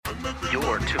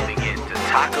You're tuning in to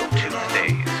Taco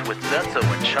Tuesdays with Zenzo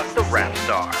and Chuck the Rap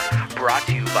Star, brought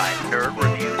to you by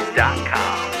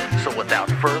NerdReviews.com. So without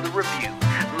further review,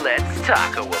 let's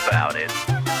taco about it.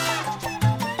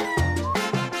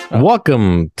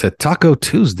 Welcome to Taco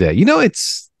Tuesday. You know,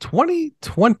 it's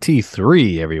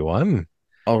 2023, everyone.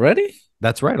 Already?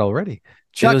 That's right, already.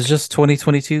 Chuck, it was just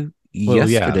 2022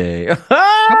 yesterday. Yeah.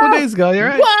 A couple days ago, you're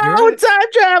right. Wow, You're right. time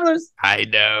travelers. I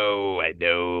know.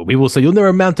 People say you'll never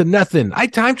amount to nothing. I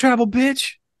time travel,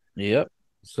 bitch. Yep.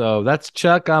 So that's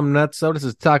Chuck. I'm Nutso. This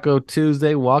is Taco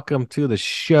Tuesday. Welcome to the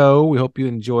show. We hope you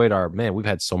enjoyed we've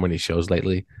had so many shows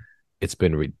lately. It's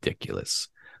been ridiculous.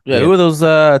 Yeah, who are those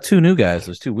two new guys?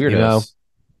 Those two weirdos. You know,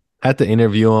 had to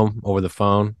interview them over the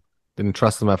phone. Didn't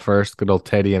trust them at first. Good old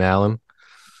Teddy and Alan.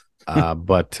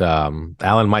 But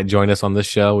Alan might join us on this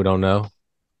show. We don't know.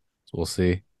 So we'll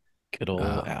see. Good old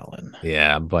Alan.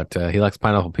 Yeah, but he likes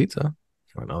pineapple pizza.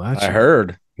 I know that. I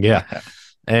heard. Yeah.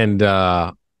 And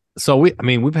so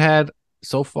we've had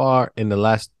so far in the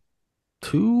last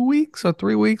 2 weeks or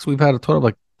 3 weeks, we've had a total of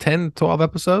like 10, 12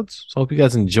 episodes. So I hope you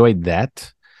guys enjoyed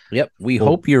that. Yep. We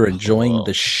hope you're enjoying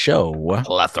the show.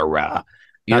 Plethora.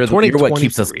 You're what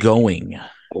keeps us going.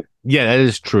 Yeah, that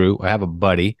is true. I have a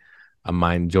buddy of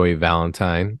mine, Joey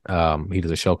Valentine. He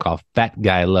does a show called Fat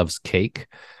Guy Loves Cake.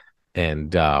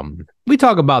 And we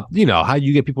talk about, how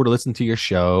you get people to listen to your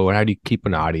show and how do you keep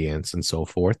an audience and so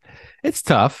forth. It's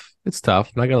tough.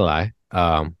 Not going to lie.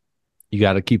 You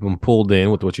got to keep them pulled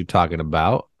in with what you're talking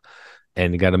about.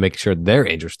 And you got to make sure they're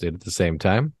interested at the same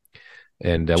time.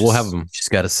 And we'll have them.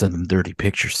 Just got to send them dirty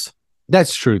pictures.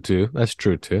 That's true, too.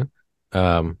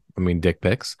 Dick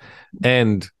pics.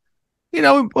 And,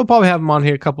 we'll probably have him on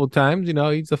here a couple of times.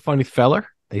 He's a funny feller.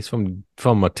 He's from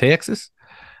Texas.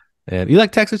 And you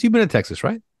like Texas? You've been to Texas,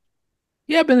 right?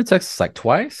 Yeah, I've been to Texas like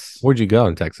twice. Where'd you go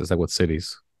in Texas? Like what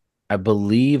cities? I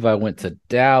believe I went to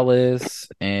Dallas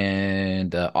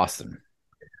and Austin.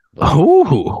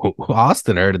 Oh,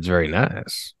 Austin. I heard it's very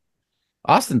nice.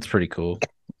 Austin's pretty cool.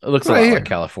 It looks Right a lot here. like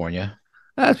California.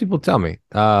 As people tell me.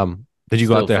 Did you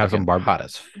go out there and have some barbecue? Hot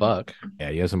as fuck.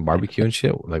 Yeah, you had some barbecue and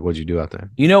shit. Like, what'd you do out there?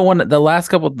 The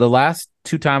last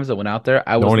 2 times I went out there,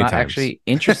 I was not actually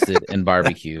interested in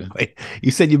barbecue. Wait,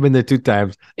 you said you've been there 2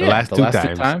 times. The last two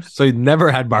times. So you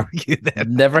never had barbecue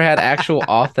then. Never had actual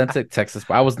authentic Texas.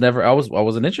 I wasn't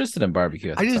interested in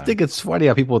barbecue. I just think it's funny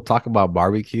how people talk about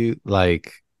barbecue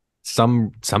like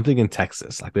something in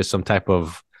Texas. Like there's some type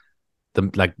of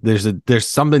there's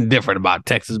something different about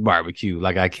Texas barbecue.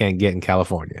 Like I can't get in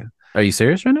California. Are you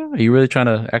serious right now? Are you really trying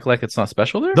to act like it's not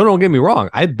special there? No, don't get me wrong.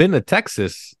 I've been to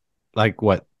Texas like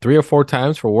 3 or 4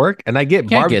 times for work, and I get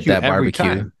barbecue every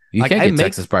time. You can't get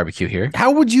Texas barbecue here.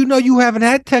 How would you know you haven't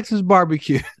had Texas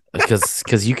barbecue?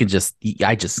 Because you can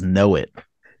I just know it.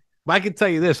 But I can tell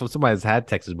you this: when somebody's had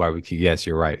Texas barbecue, yes,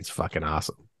 you're right. It's fucking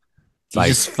awesome. You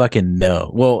just fucking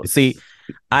know. Well, see,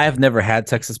 I have never had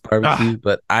Texas barbecue,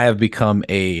 but I have become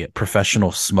a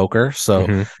professional smoker.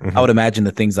 So I would imagine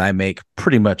the things I make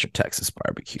pretty much are Texas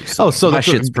barbecue. So my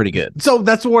shit's pretty good. So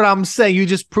that's what I'm saying. You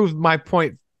just proved my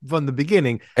point from the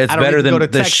beginning. It's better than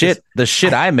the shit. The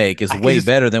shit I make is way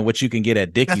better than what you can get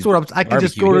at Dickey's. That's what I can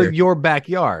just go to your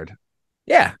backyard.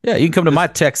 Yeah. You can come to my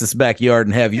Texas backyard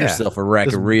and have yourself a rack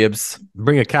of ribs.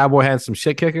 Bring a cowboy hat and some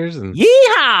shit kickers and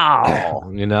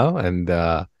yeehaw!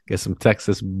 And get some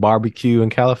Texas barbecue in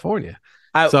California.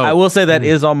 I will say that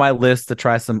is on my list to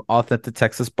try some authentic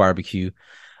Texas barbecue.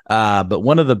 But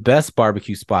one of the best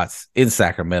barbecue spots in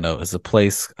Sacramento is a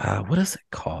place. What is it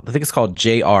called? I think it's called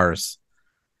JR's.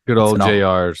 Good old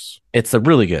JR's. It's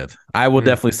really good. I will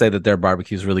definitely say that their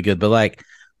barbecue is really good. But like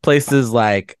places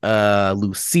like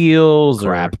Lucille's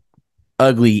or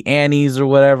Ugly Annie's or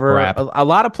whatever, a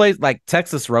lot of places like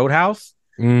Texas Roadhouse.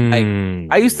 Like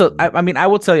I used to. I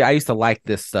will tell you, I used to like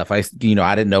this stuff. I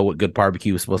didn't know what good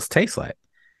barbecue was supposed to taste like.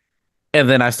 And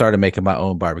then I started making my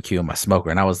own barbecue in my smoker,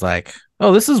 and I was like,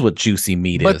 "Oh, this is what juicy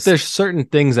meat is." But there's certain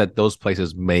things that those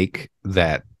places make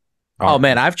that. Oh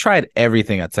man, I've tried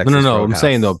everything at Texas. No. Roadhouse. I'm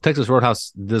saying though, Texas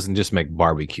Roadhouse doesn't just make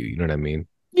barbecue. You know what I mean?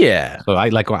 Yeah. So I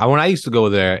like when I used to go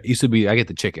there. It used to be I get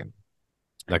the chicken,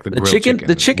 like the chicken.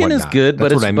 The chicken is good,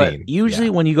 but usually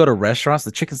when you go to restaurants,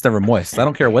 the chicken's never moist. I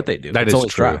don't care what they do. It's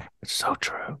always true. Dry. It's so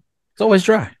true. It's always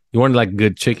dry. You want like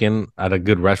good chicken at a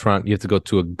good restaurant, you have to go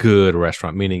to a good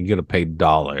restaurant, meaning you're gonna pay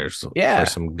dollars for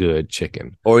some good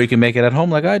chicken. Or you can make it at home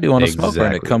like I do on a smoker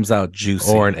and it comes out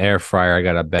juicy. Or an air fryer. I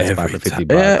got a Best Buy for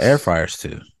 $50. Yeah, air fryers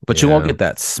too. But you won't get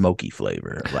that smoky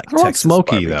flavor. Like I don't want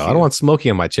smoky though. I don't want smoky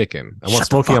on my chicken. I want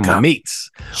smoky on my meats.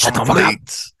 Shut the fuck up.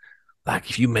 Like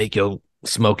if you make your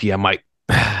smoky, I might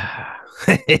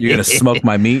You're gonna smoke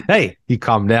my meat? Hey, you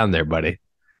calm down there, buddy.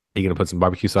 you gonna put some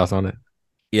barbecue sauce on it?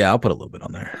 Yeah, I'll put a little bit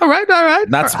on there. All right.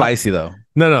 Not spicy though.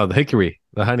 No, the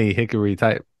honey hickory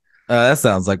type. That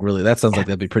sounds like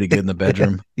that'd be pretty good in the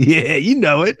bedroom. Yeah, you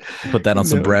know it. Put that on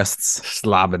some breasts.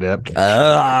 Slob it up.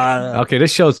 Okay,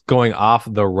 this show's going off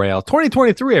the rail.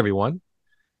 2023, everyone.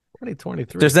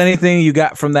 2023. If there's anything you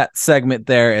got from that segment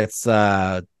there, it's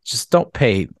just don't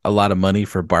pay a lot of money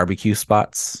for barbecue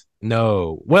spots.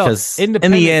 No. Well, in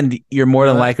the end, you're more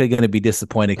than likely going to be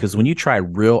disappointed because when you try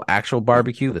real actual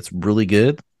barbecue that's really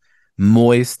good,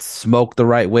 moist, smoked the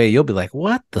right way, you'll be like,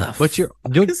 what the But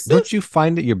don't you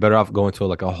find that you're better off going to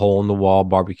like a hole in the wall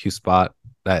barbecue spot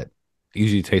that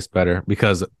usually tastes better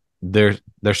because they're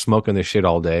smoking this shit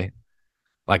all day.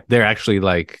 Like they're actually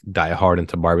like die hard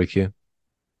into barbecue.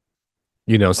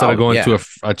 You know, instead of going to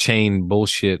a chain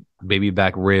bullshit baby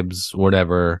back ribs,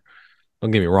 whatever. Don't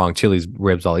get me wrong, Chili's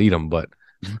ribs, I'll eat them, but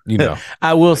you know.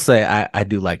 I will say I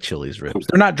do like Chili's ribs.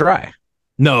 They're not dry.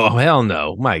 No, hell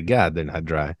no. My God, they're not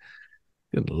dry.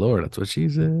 Good Lord, that's what she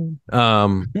said.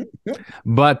 So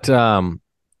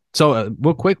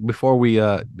real quick before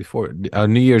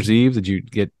New Year's Eve, did you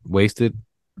get wasted?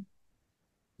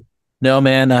 No,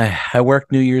 man. I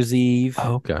worked New Year's Eve.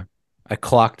 Oh, okay. I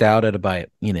clocked out at about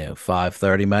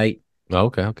 5:30, mate.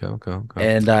 Okay.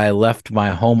 And I left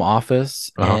my home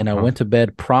office and I went to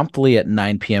bed promptly at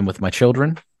 9 p.m. with my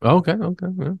children. Okay.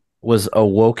 Yeah. Was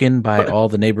awoken by all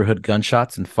the neighborhood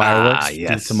gunshots and fireworks due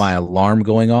to my alarm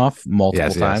going off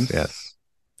multiple times.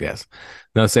 Yes.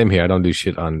 No, same here. I don't do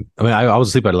shit on. I mean, I was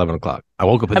asleep at 11 o'clock. I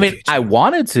woke up. I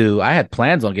wanted to. I had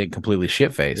plans on getting completely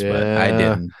shit faced, but I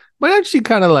didn't. But actually,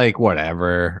 kind of like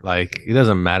whatever. Like it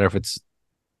doesn't matter if it's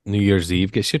New Year's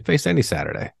Eve. Get shit faced any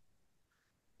Saturday.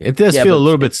 It does feel a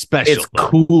little bit special. It's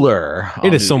cooler.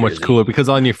 It is so much cooler because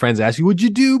all your friends ask you, "What'd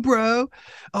you do, bro?"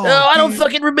 Oh, I don't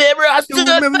fucking remember. I was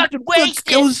fucking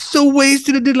wasted. I was so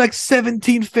wasted. I did like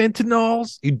 17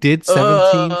 fentanyls. You did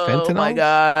 17 fentanyls? Oh my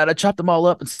God. I chopped them all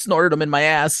up and snorted them in my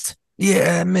ass.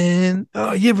 Yeah, man.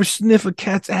 Oh, you ever sniff a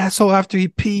cat's asshole after he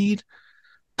peed?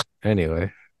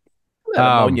 Anyway.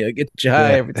 Get you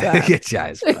high every time. Get you high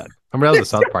as fuck. I remember that was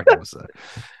the South Park episode.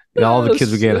 All the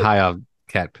kids were getting high off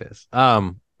cat piss.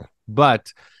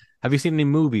 But have you seen any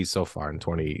movies so far in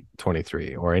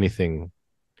 2023 or anything?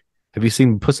 Have you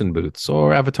seen Puss in Boots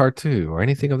or Avatar 2 or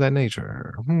anything of that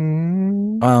nature?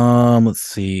 Let's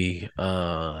see.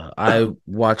 I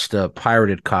watched a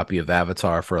pirated copy of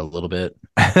Avatar for a little bit.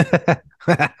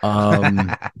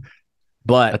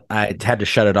 But I had to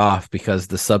shut it off because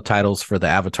the subtitles for the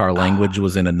Avatar language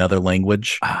was in another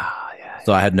language.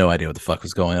 So I had no idea what the fuck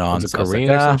was going on. Was it Korean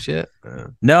or some shit?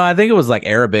 No, I think it was like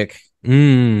Arabic.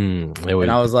 And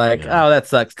I was like, oh, that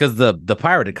sucks because the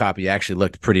pirated copy actually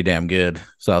looked pretty damn good.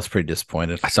 So I was pretty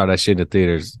disappointed. I saw that shit in the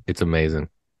theaters. It's amazing.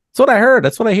 That's what I heard.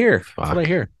 That's what I hear. Fuck. That's what I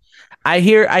hear.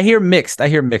 I hear mixed. I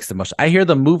hear mixed emotion. I hear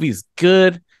the movie's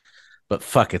good, but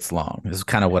fuck, it's long. This is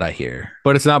kind of what I hear.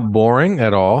 But it's not boring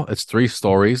at all. It's 3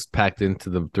 stories packed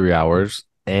into the 3 hours.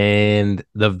 And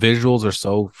the visuals are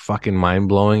so fucking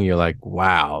mind-blowing. You're like,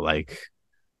 wow. Like,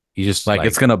 you just like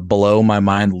it's gonna blow my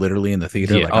mind literally in the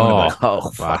theater. Yeah,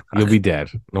 like, fuck. You'll be dead.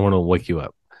 No one will wake you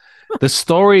up. The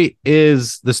story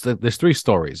is this. There's 3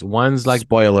 stories. One's like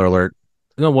spoiler alert.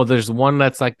 No, well, there's one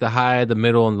that's like the high, the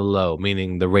middle, and the low,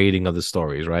 meaning the rating of the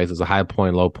stories. Right? There's a high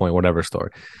point, low point, whatever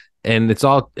story, and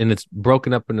it's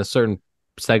broken up into certain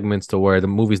segments to where the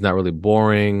movie's not really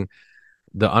boring.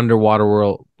 The underwater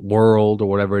world or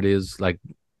whatever it is, like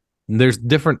there's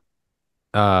different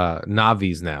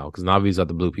Navis now because Navis are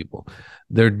the blue people.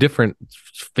 They're different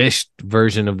fish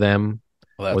version of them.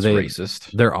 Well, that's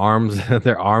racist. Their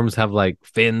arms have like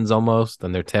fins almost,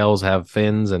 and their tails have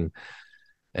fins, and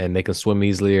they can swim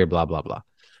easily or blah blah blah.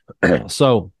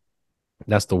 So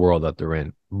that's the world that they're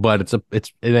in. But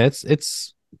it's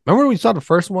remember when we saw the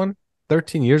first one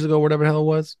 13 years ago, whatever the hell it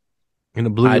was, in the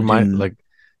blue mind, like.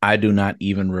 I do not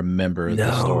even remember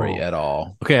the story at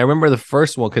all. Okay, I remember the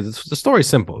first one because the story's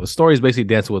simple. The story is basically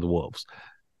Dancing with Wolves.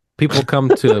 People come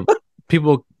to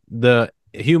the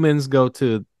humans go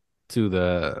to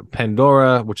the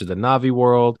Pandora, which is the Navi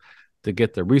world, to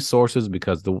get the resources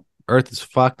because the Earth is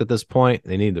fucked at this point.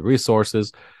 They need the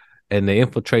resources, and they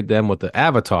infiltrate them with the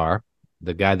Avatar,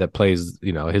 the guy that plays.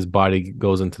 His body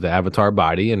goes into the Avatar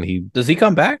body, and does he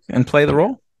come back and play the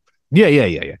role?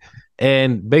 Yeah.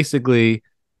 And basically.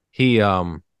 He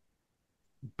like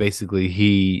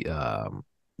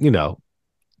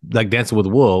Dancing with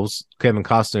Wolves, Kevin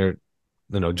Costner,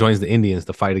 joins the Indians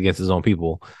to fight against his own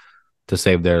people to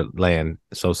save their land.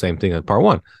 So same thing as part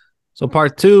 1. So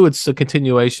part 2, it's a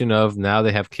continuation of now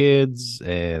they have kids,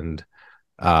 and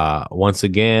once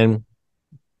again,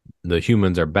 the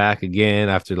humans are back again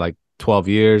after like 12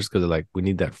 years because like we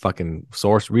need that fucking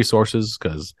resources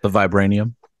because the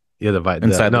vibranium. Yeah,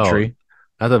 inside the tree.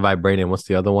 Not the vibranium. What's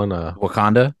the other one?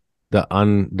 Wakanda.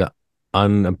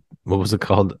 What was it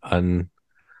called?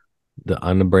 The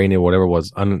unobtainable, whatever it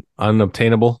was,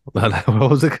 unobtainable. What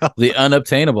was it called? The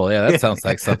unobtainable. Yeah, that sounds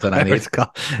like something I need.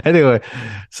 Anyway,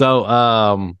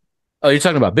 so you're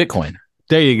talking about Bitcoin.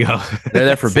 There you go. They're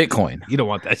there for Bitcoin. You don't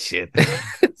want that shit.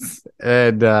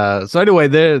 And so anyway,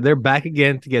 they're back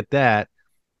again to get that,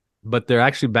 but they're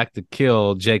actually back to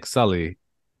kill Jake Sully.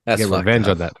 Get revenge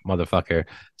on that motherfucker.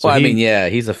 So well, I mean, yeah,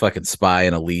 he's a fucking spy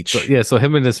and a leech. So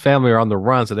him and his family are on the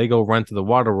run. So they go run to the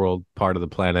Waterworld part of the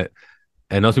planet.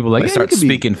 And those people like they start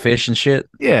speaking fish and shit.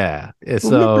 Yeah.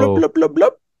 So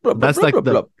that's like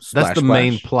the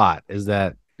main plot is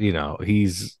that,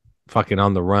 he's fucking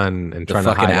on the run and trying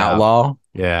to hide outlaw. Out.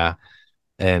 Yeah.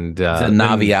 And he's a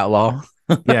Navi outlaw.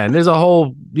 Yeah. And there's a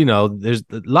whole, there's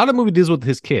a lot of movie deals with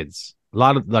his kids. A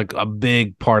lot of like a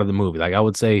big part of the movie. Like I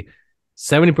would say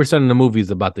 70% of the movie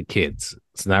is about the kids.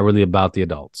 It's not really about the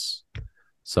adults.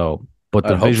 So, but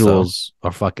the visuals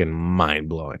are fucking mind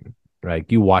blowing. Right,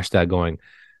 you watch that going,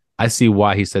 I see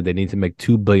why he said they need to make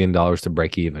 $2 billion to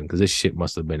break even because this shit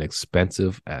must have been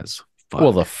expensive as fuck.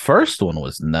 Well, the first one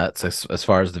was nuts as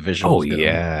far as the visuals. Oh,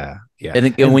 yeah.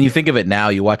 And when you think of it now,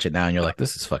 you watch it now and you're like,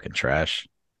 this is fucking trash.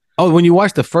 Oh, when you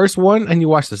watch the first one and you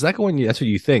watch the second one, that's what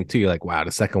you think too. You're like, wow,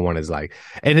 the second one is like.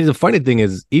 And the funny thing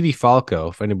is, Edie Falco,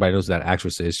 if anybody knows who that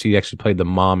actress is, she actually played the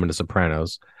mom in The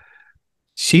Sopranos.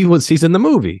 She's in the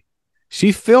movie.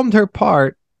 She filmed her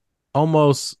part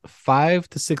almost 5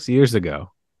 to 6 years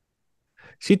ago.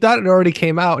 She thought it already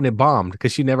came out and it bombed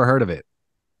because she never heard of it.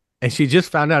 And she just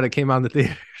found out it came out in the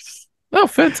theaters. Oh,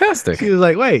 fantastic. She was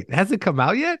like, wait, has it come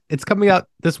out yet? It's coming out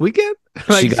this weekend?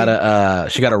 Like, she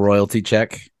got a royalty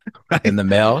check in the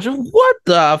mail. What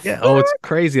the fuck? Oh, it's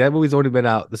crazy. That movie's already been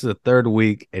out. This is the third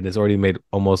week and it's already made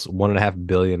almost $1.5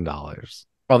 billion.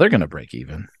 Oh, they're gonna break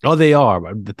even. Oh, they are.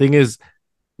 But the thing is,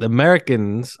 the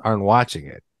Americans aren't watching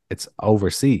it. It's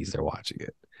overseas. They're watching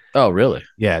it. Oh, really?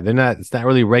 Yeah, they're not. It's not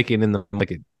really raking in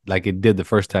like it did the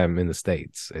first time in the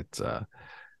States. It's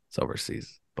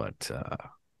overseas, but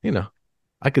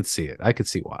I could see it. I could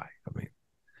see why. I mean,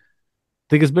 I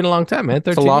think it's been a long time, man.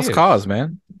 13 it's a lost years. Cause,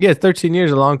 man. Yeah, 13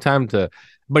 years, a long time to.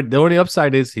 But the only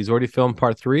upside is he's already filmed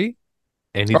part 3,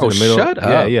 and he's in the middle. Shut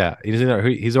up. Yeah.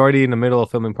 He's already in the middle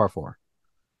of filming part 4.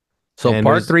 So and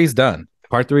part 3 is done.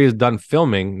 Part 3 is done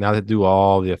filming. Now they do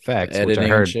all the effects, editing, which I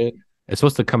heard shit. It's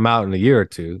supposed to come out in a year or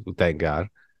two. Thank God.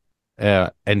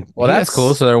 And that's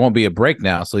cool. So there won't be a break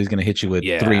now. So he's going to hit you with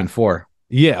 3 and 4.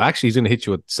 Yeah, actually, he's going to hit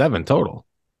you with 7 total,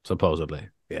 supposedly.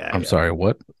 Yeah. I'm sorry.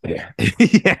 What? Yeah.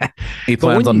 Yeah. He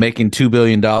plans on making $2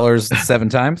 billion 7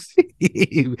 times.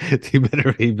 he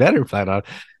better plan on.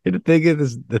 And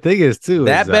the thing is too.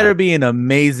 That better be an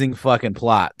amazing fucking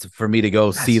plot for me to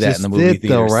go see that in the movie theater.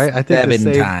 Though, right? I think 7 the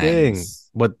same times. thing.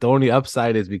 But the only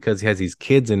upside is because he has these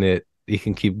kids in it. He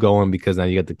can keep going because now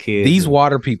you got the kids. These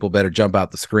water people better jump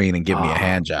out the screen and give me a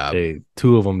hand job.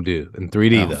 2 of them do in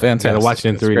 3D. Though. Fantastic. You gotta watch it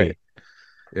in 3D. Great.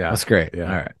 Yeah, that's great. Yeah.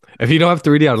 All right. If you don't have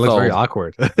 3D, it looks very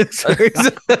awkward. It's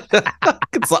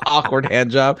an awkward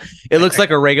hand job. It looks like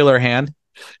a regular hand.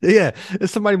 Yeah, if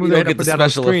somebody moves their head up and down on the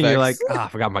screen, effects. you're like, I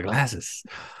forgot my glasses.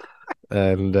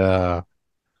 And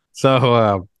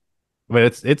so,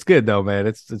 but it's good though, man.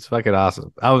 It's fucking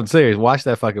awesome. I would say, watch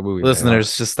that fucking movie. Listeners,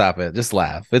 man. Just stop it. Just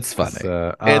laugh. It's funny.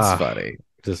 It's funny.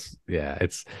 Just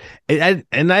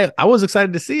I was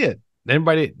excited to see it.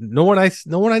 No one I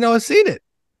know has seen it.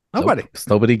 Nobody. Nope.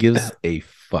 Nobody gives a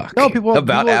fuck. No, people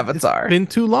about Avatar. It's been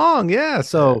too long. Yeah.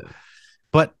 So,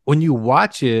 but when you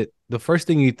watch it, the first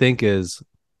thing you think is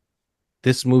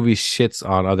this movie shits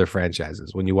on other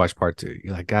franchises. When you watch part 2,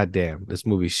 you're like, God damn, this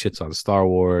movie shits on Star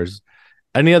Wars.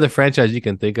 Any other franchise you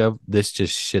can think of, this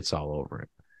just shits all over it.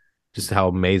 Just how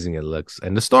amazing it looks.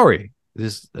 And the story,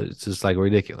 it's just like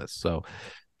ridiculous. So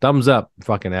thumbs up,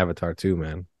 fucking Avatar 2,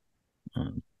 man.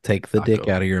 Take the dick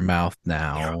out of your mouth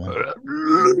now.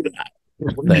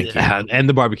 Thank you. And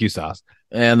the barbecue sauce.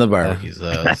 And the barbecue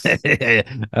sauce.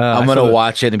 I'm going to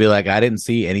watch it and be like, I didn't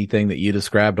see anything that you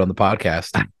described on the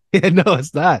podcast. Yeah, no,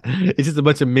 it's not. It's just a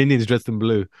bunch of minions dressed in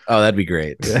blue. Oh, that'd be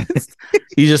great.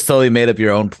 You just totally made up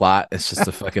your own plot. It's just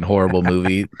a fucking horrible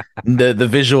movie. The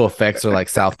visual effects are like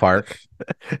South Park.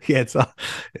 Yeah,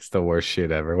 it's the worst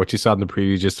shit ever. What you saw in the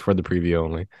preview, just for the preview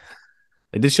only.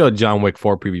 They did show a John Wick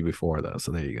 4 preview before, though,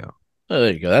 so there you go. Oh,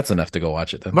 there you go. That's enough to go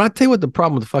watch it then. But I'll tell you what the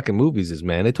problem with the fucking movies is,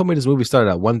 man. They told me this movie started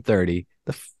at 1:30.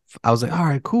 I was like, all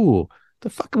right, cool. The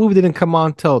fucking movie didn't come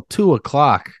on till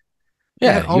 2:00.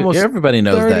 Yeah, almost everybody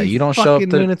knows that. You don't show up. You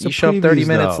show up 30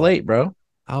 minutes late, bro.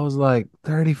 I was like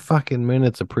 30 fucking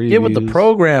minutes of previews. Get with the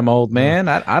program, old man.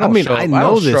 I don't mean, I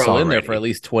know don't this stroll in there already. for at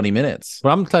least 20 minutes. But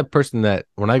I'm the type of person that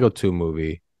when I go to a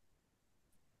movie,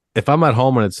 if I'm at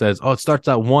home and it says, "Oh, it starts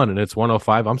at 1 and it's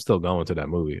 1:05," I'm still going to that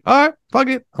movie. All right, fuck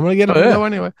it. I'm gonna get up and go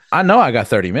anyway. I know I got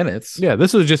 30 minutes. Yeah,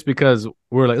 this was just because we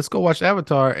were like, let's go watch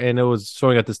Avatar, and it was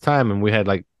showing at this time, and we had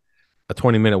like a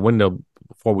 20-minute window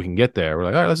before we can get there. We're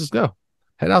like, all right, let's just go.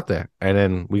 Head out there. And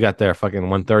then we got there fucking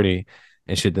 1:30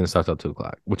 and shit didn't start till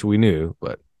 2:00, which we knew,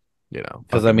 but you know.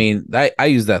 Because I mean, I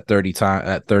use that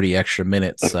 30 extra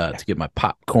minutes to get my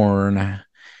popcorn,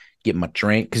 get my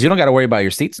drink. Because you don't got to worry about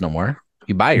your seats no more.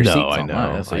 You buy your seats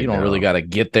online, so you don't really got to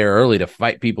get there early to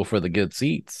fight people for the good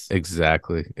seats.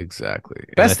 Exactly.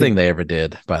 Best thing they ever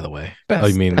did, by the way. Oh,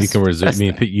 you mean you can reserve?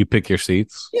 You pick your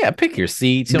seats? Yeah, pick your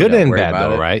seats. Good and bad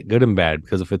though, right? Good and bad,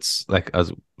 because if it's like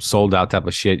a sold out type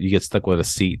of shit, you get stuck with a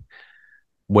seat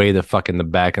way the fuck in the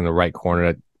back in the right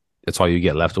corner. That's all you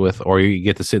get left with, or you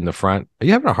get to sit in the front. Are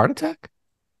you having a heart attack?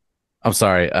 I'm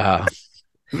sorry.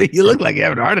 You look like you're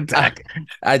having a heart attack.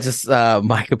 I just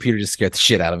my computer just scared the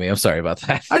shit out of me. I'm sorry about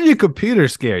that. How did your computer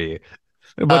scare you?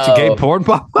 A bunch of gay porn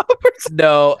pop-ups?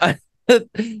 No.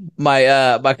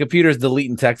 My computer's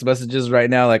deleting text messages right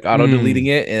now, like auto deleting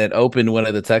it, and it opened one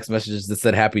of the text messages that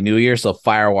said Happy New Year. So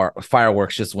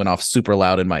fireworks just went off super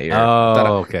loud in my ear.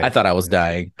 Okay. I thought I was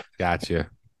dying. Gotcha.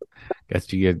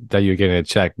 Guess you were getting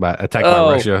attacked by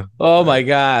Russia. Oh my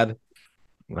God.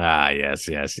 Yes.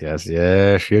 But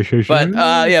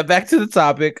yeah, back to the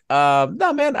topic.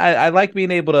 No, man, I like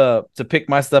being able to pick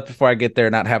my stuff before I get there,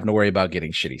 not having to worry about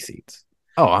getting shitty seats.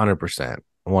 Oh, 100%.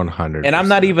 100%. And I'm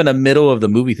not even a middle of the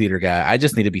movie theater guy. I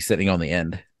just need to be sitting on the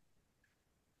end.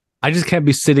 I just can't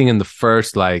be sitting in the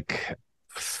first, like,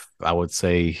 I would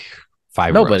say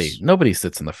 5 rows. Nobody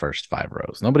sits in the first 5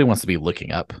 rows. Nobody wants to be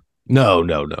looking up. No.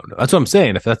 That's what I'm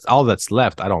saying. If that's all that's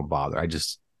left, I don't bother.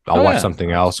 I'll watch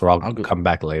something else, or I'll come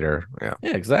back later. Yeah,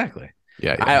 exactly.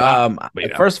 Yeah.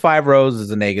 First 5 rows is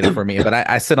a negative for me, but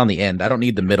I sit on the end. I don't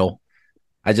need the middle.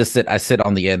 I sit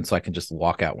on the end so I can just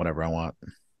walk out whenever I want.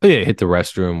 Yeah, hit the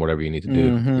restroom, whatever you need to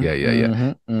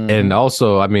do. And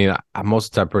also, I mean, I'm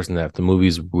most the type of person that if the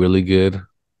movie's really good,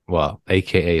 well,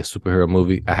 aka a superhero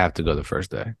movie, I have to go the first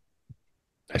day.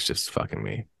 That's just fucking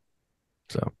me.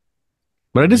 So,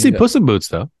 but I did see Puss in Boots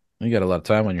though. You got a lot of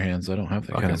time on your hands. I don't have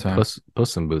that kind of time.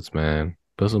 Puss in Boots, man.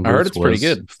 Puss in Boots. I heard it's pretty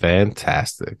good.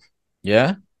 Fantastic.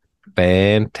 Yeah,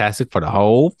 fantastic for the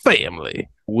whole family.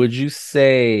 Would you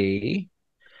say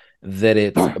that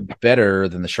it's better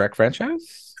than the Shrek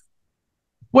franchise?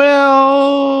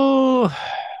 Well,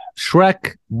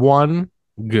 Shrek 1,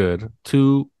 good.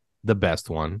 2, the best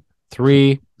one.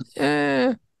 3,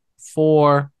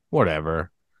 4, whatever.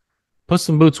 Puss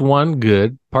in Boots 1,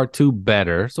 good. Part 2,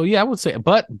 better. So yeah, I would say,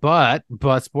 but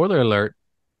spoiler alert,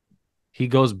 he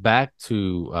goes back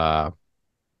to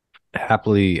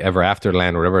Happily Ever After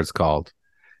Land, whatever it's called.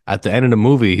 At the end of the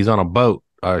movie, he's on a boat,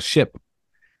 a ship,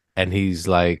 and he's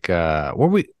like, he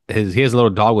has a little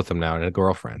dog with him now and a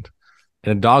girlfriend.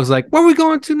 And the dog's like, where are we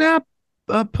going to now,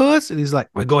 Puss? And he's like,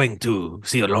 we're going to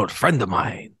see an old friend of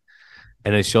mine.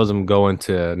 And it shows him going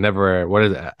to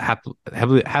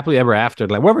Happily Ever After,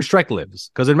 like wherever Shrek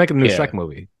lives, because they're making a new Shrek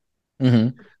movie.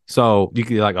 Mm-hmm. So you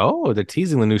could be like, oh, they're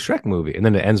teasing the new Shrek movie, and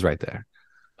then it ends right there.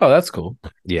 Oh, that's cool.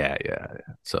 Yeah.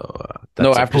 So that's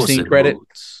no after scene credit.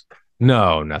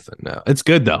 No, nothing. No, it's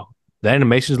good though. The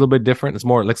animation is a little bit different. It's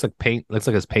more, it looks like paint. Looks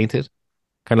like it's painted.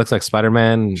 Kind of looks like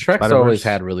Spider-Man. Shrek's always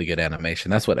had really good animation.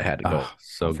 That's what it had to go.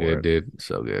 So good, dude.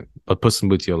 So good. But Puss in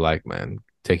Boots you'll like, man.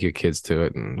 Take your kids to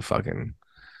it and fucking.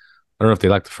 I don't know if they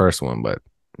like the first one, but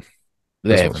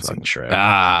they haven't seen Shrek.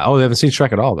 They haven't seen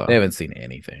Shrek at all, though. They haven't seen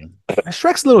anything.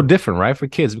 Shrek's a little different, right, for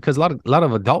kids, because a lot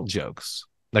of adult jokes,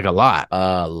 like a lot.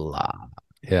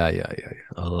 Yeah.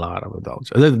 A lot of adult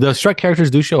jokes. The Shrek characters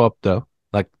do show up though,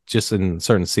 like just in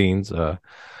certain scenes.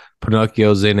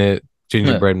 Pinocchio's in it.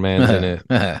 Gingerbread Man's in it.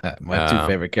 My 2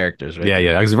 favorite characters, right?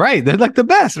 Yeah, right. They're like the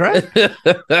best, right?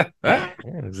 Yeah,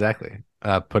 exactly.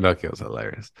 Pinocchio's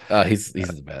hilarious. He's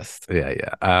the best.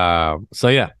 Yeah. So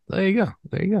yeah, there you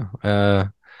go.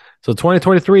 So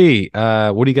 2023.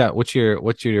 What do you got? What's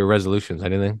your resolutions?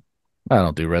 Anything? I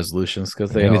don't do resolutions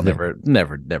because they all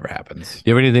never happens.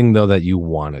 You have anything though that you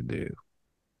want to do?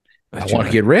 I want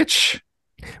to get rich.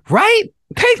 Right?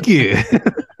 Thank you.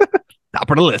 Top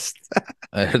of the list.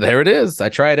 There it is. I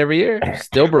try it every year.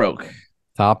 Still broke.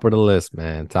 Top of the list,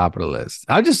 man. Top of the list.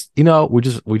 I just, we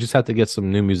just have to get some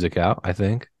new music out, I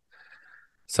think.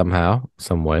 Somehow,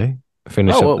 some way.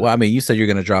 Finish up. Well, I mean, you said you're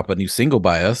going to drop a new single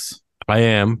by us. I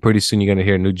am. Pretty soon you're going to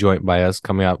hear a new joint by us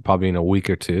coming out probably in a week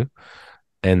or two.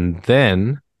 And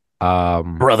then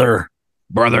brother,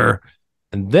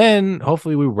 And then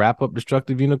hopefully we wrap up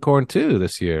Destructive Unicorn 2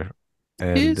 this year.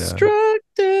 And,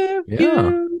 Destructive Unicorn.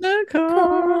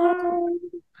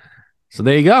 So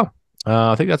there you go.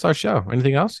 I think that's our show.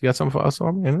 Anything else? You got something for us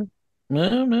on? Anything?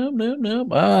 No.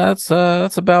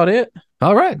 That's about it.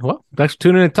 All right. Well, thanks for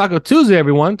tuning in to Taco Tuesday,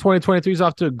 everyone. 2023 is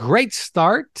off to a great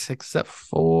start, except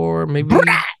for maybe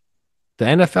the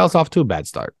NFL's off to a bad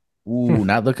start. Ooh,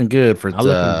 not looking good for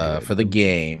the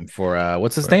game. For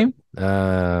what's his name?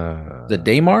 The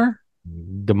Damar?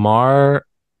 DeMar.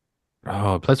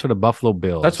 Oh, plays for the Buffalo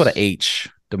Bills. That's what an H.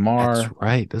 DeMar. That's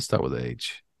right. Let's start with an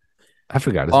H. I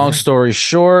forgot his Long name. story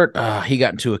short, he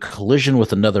got into a collision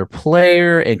with another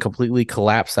player and completely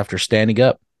collapsed after standing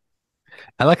up.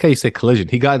 I like how you say collision.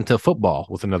 He got into football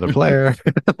with another player.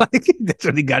 Like, that's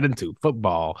what he got into,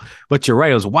 football. But you're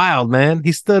right. It was wild, man.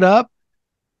 He stood up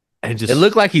and just... It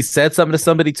looked like he said something to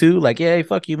somebody, too. Like, yeah, hey,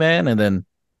 fuck you, man. And then...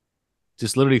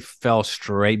 just literally fell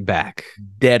straight back.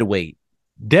 Dead weight.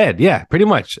 Dead, yeah, pretty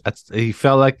much. He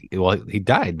felt like, well, he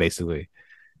died, basically.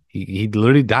 He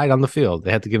literally died on the field.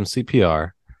 They had to give him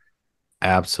CPR.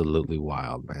 Absolutely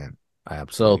wild, man.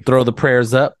 Absolutely. So throw the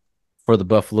prayers up for the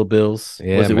Buffalo Bills.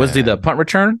 Yeah, was he the punt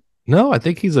return? No, I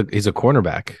think he's a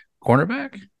cornerback.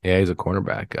 Cornerback? Yeah, he's a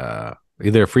cornerback.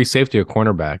 Either a free safety or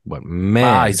cornerback. But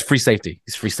man, he's free safety.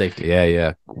 He's free safety.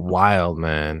 Yeah. Wild,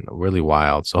 man. Really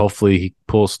wild. So hopefully he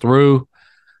pulls through.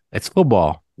 It's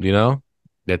football, you know?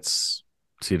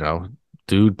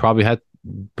 Dude probably had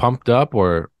pumped up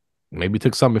or maybe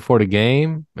took something before the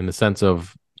game in the sense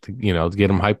of, to get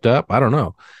him hyped up. I don't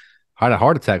know. Had a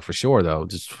heart attack for sure, though.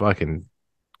 Just fucking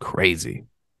crazy.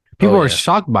 People are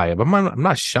shocked by it, but I'm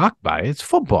not shocked by it. It's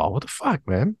football. What the fuck,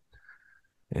 man?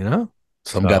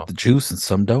 Some got the juice and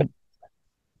some don't.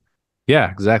 Yeah,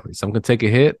 exactly. Some can take a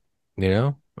hit,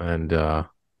 and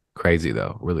crazy,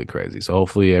 though. Really crazy. So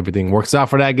hopefully everything works out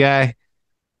for that guy.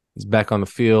 He's back on the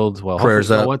field. Well,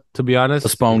 prayers up. What, to be honest,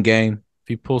 postpone game. If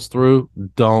he pulls through,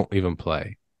 don't even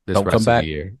play this don't rest come of back. the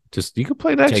year. Just you can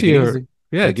play next year.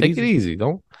 Yeah, take it easy.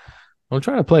 Don't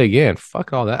try to play again.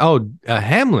 Fuck all that. Oh,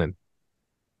 Hamlin,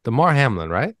 DeMar Hamlin,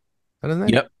 right? Is that his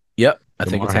name? Yep. I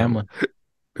think it's Hamlin.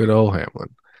 Good old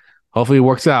Hamlin. Hopefully it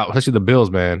works out, especially the Bills,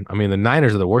 man. I mean, the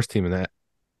Niners are the worst team in that.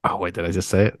 Oh wait, did I just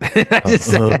say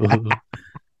it?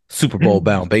 Super Bowl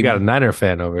bound, baby. You got a Niner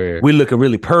fan over here. We looking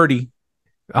really purdy.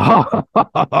 Oh,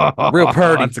 real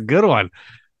purdy. That's a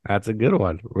good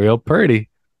one. Real purdy.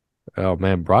 Oh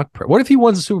man, Brock. What if he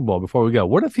wins the Super Bowl? Before we go,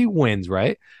 what if he wins?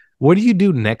 Right? What do you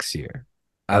do next year?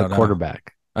 I don't know.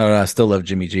 Quarterback. I don't know. I still love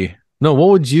Jimmy G. No, what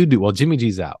would you do? Well, Jimmy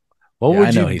G's out. What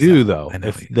would you do though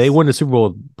if they win the Super Bowl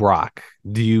with Brock?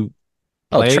 Do you?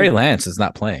 Oh, Trey Lance is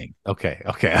not playing. Okay.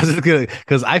 I was just gonna,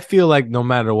 because I feel like no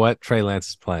matter what, Trey Lance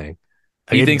is playing.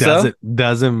 You think so?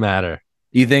 Doesn't matter.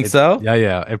 You think so?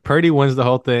 Yeah. If Purdy wins the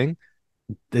whole thing,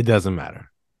 it doesn't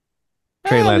matter.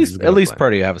 Trey Lance at least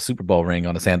Purdy have a Super Bowl ring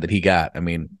on his hand that he got. I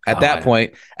mean, at that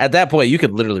point, you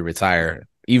could literally retire.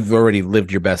 You've already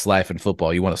lived your best life in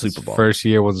football. You won a Super Bowl. First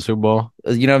year was a Super Bowl.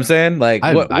 You know what I'm saying? Like,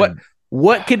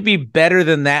 what could be better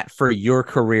than that for your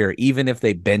career, even if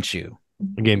they bench you?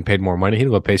 Getting paid more money. He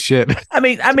don't go pay shit. I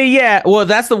mean, yeah. Well,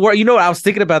 that's the word. You know what? I was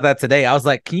thinking about that today. I was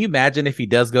like, can you imagine if he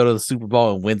does go to the Super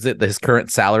Bowl and wins it, his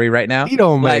current salary right now? He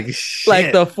don't make shit.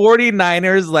 Like the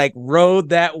 49ers rode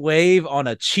that wave on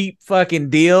a cheap fucking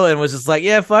deal and was just like,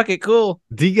 yeah, fuck it, cool.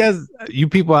 Do you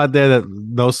people out there that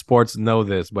know sports know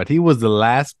this, but he was the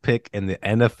last pick in the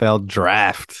NFL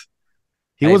draft.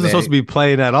 He wasn't supposed to be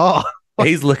playing at all.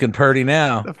 He's looking purdy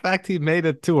now. The fact he made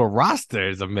it to a roster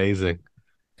is amazing.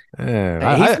 He's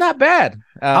not bad.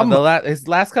 His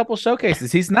last couple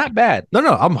showcases, he's not bad.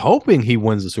 No, I'm hoping he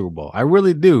wins the Super Bowl. I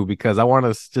really do, because I want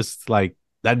to just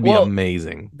that'd be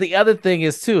amazing. The other thing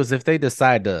is if they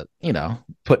decide to,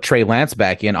 put Trey Lance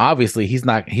back in, obviously he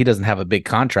doesn't have a big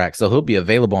contract, so he'll be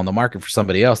available on the market for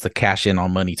somebody else to cash in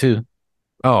on money too.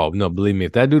 Oh no, believe me,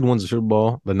 if that dude wins the Super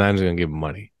Bowl, the Niners are gonna give him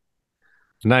money.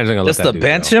 The Niners are gonna just to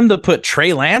bench him to put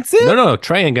Trey Lance in. No,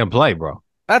 Trey ain't gonna play, bro.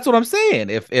 That's what I'm saying.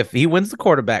 If he wins the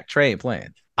quarterback, Trey ain't playing.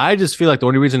 I just feel like the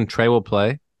only reason Trey will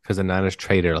play because the Niners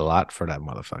traded a lot for that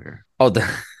motherfucker. Oh,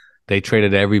 they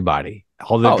traded everybody,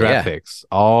 all their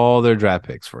draft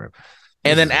picks for him.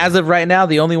 And then as of right now,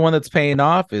 the only one that's paying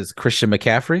off is Christian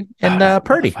McCaffrey and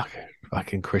Purdy.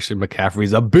 Fucking Christian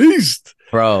McCaffrey's a beast,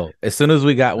 bro. As soon as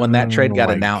when that trade got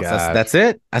announced, that's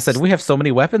it. I said, we have so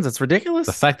many weapons. It's ridiculous.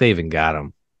 The fact they even got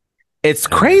him. It's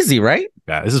crazy, right?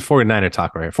 Yeah, this is 49er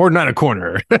talk right here. 49er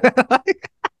corner.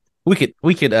 We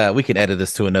could edit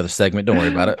this to another segment. Don't worry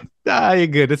about it. You're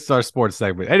good. This is our sports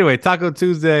segment. Anyway, Taco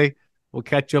Tuesday. We'll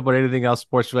catch you up on anything else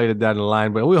sports related down the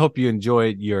line. But we hope you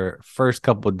enjoyed your first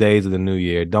couple of days of the new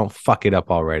year. Don't fuck it up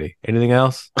already. Anything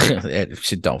else?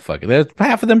 Shit, don't fuck it. There's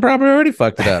half of them probably already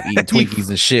fucked it up, eating Twinkies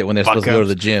and shit when they're supposed to go to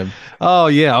the gym. Oh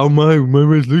yeah. Oh my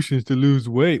resolution is to lose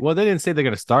weight. Well, they didn't say they're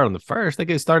gonna start on the 1st. They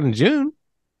can start in June.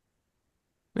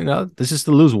 You know, this is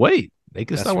to lose weight. They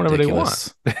can start whenever they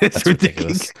want. It's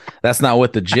ridiculous. That's not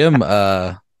what the gym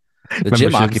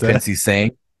gym occupancy is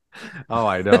saying. Oh,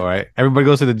 I know, right? Everybody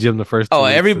goes to the gym the first.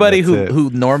 Everybody who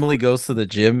normally goes to the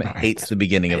gym hates the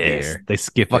beginning of the year. They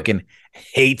skip fucking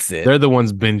hates it. They're the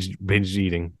ones binge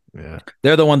eating. Yeah,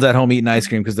 they're the ones at home eating ice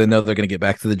cream because they know they're gonna get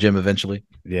back to the gym eventually.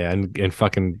 Yeah, and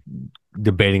fucking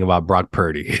debating about Brock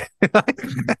Purdy.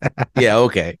 Yeah,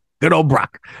 okay. Good old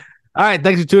Brock. All right,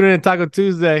 thanks for tuning in to Taco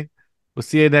Tuesday. We'll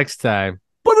see you next time.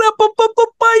 Bye.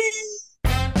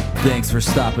 Thanks for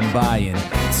stopping by and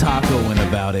tacoing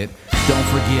about it. Don't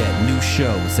forget, new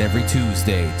shows every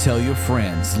Tuesday. Tell your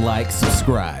friends, like,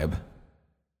 subscribe.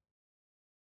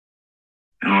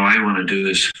 All I want to do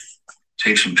is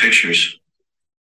take some pictures.